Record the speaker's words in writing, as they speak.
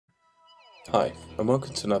Hi, and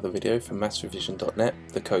welcome to another video from mathsrevision.net,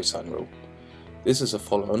 the cosine rule. This is a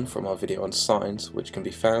follow-on from our video on sines, which can be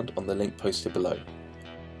found on the link posted below.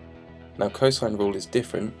 Now, cosine rule is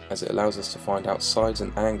different as it allows us to find out sides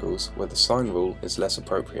and angles where the sine rule is less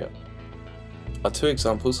appropriate. Our two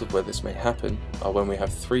examples of where this may happen are when we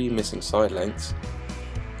have three missing side lengths,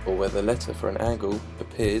 or where the letter for an angle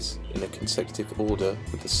appears in a consecutive order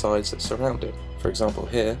with the sides that surround it. For example,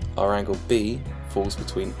 here our angle B falls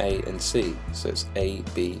between A and C, so it's A,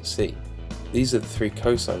 B, C. These are the three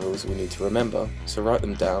cosine rules we need to remember, so write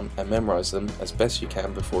them down and memorize them as best you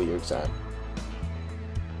can before your exam.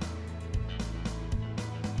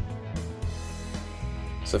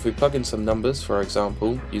 So if we plug in some numbers for our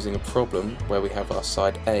example using a problem where we have our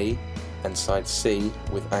side A and side C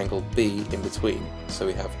with angle B in between, so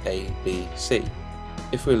we have A, B, C.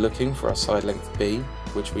 If we're looking for our side length B,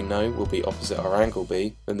 which we know will be opposite our angle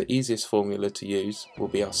B, then the easiest formula to use will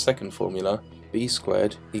be our second formula, B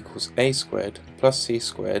squared equals A squared plus C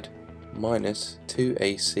squared minus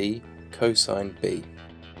 2AC cosine B.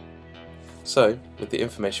 So, with the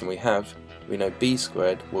information we have, we know B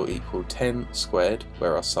squared will equal 10 squared,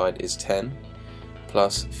 where our side is 10,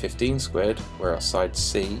 plus 15 squared, where our side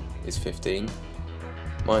C is 15,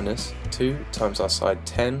 minus 2 times our side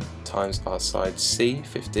 10 times our side C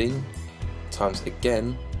 15, times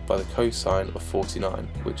again by the cosine of 49,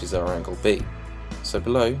 which is our angle B. So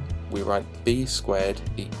below we write B squared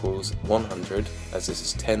equals 100, as this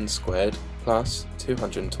is 10 squared, plus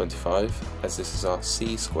 225, as this is our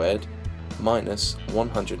C squared, minus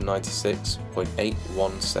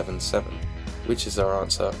 196.8177, which is our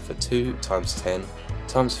answer for 2 times 10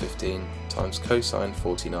 times 15 times cosine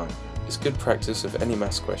 49. It's good practice of any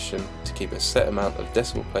maths question to keep a set amount of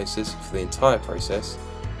decimal places for the entire process,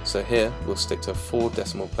 so here we'll stick to 4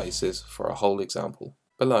 decimal places for our whole example.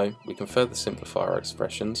 Below we can further simplify our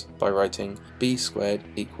expressions by writing B squared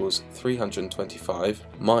equals 325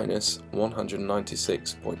 minus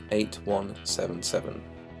 196.8177.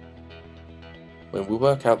 When we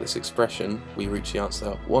work out this expression, we reach the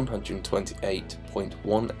answer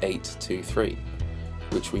 128.1823,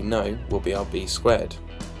 which we know will be our B squared.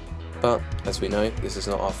 But, as we know, this is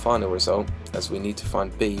not our final result, as we need to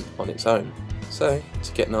find B on its own. So,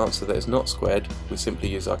 to get an answer that is not squared, we simply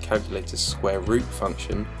use our calculator's square root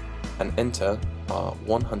function and enter our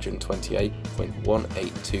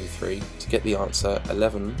 128.1823 to get the answer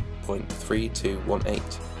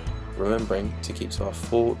 11.3218. Remembering to keep to our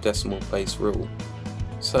 4 decimal place rule.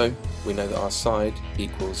 So we know that our side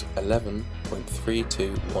equals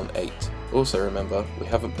 11.3218. Also remember, we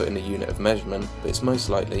haven't put in a unit of measurement, but it's most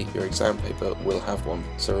likely your exam paper will have one,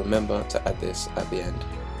 so remember to add this at the end.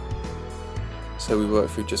 So we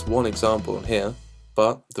worked through just one example on here,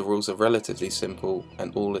 but the rules are relatively simple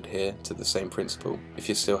and all adhere to the same principle. If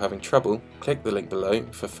you're still having trouble, click the link below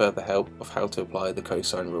for further help of how to apply the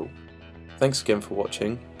cosine rule. Thanks again for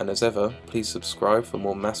watching, and as ever, please subscribe for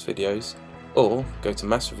more maths videos, or go to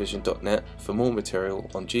mathsrevision.net for more material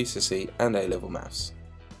on GCSE and A-level maths.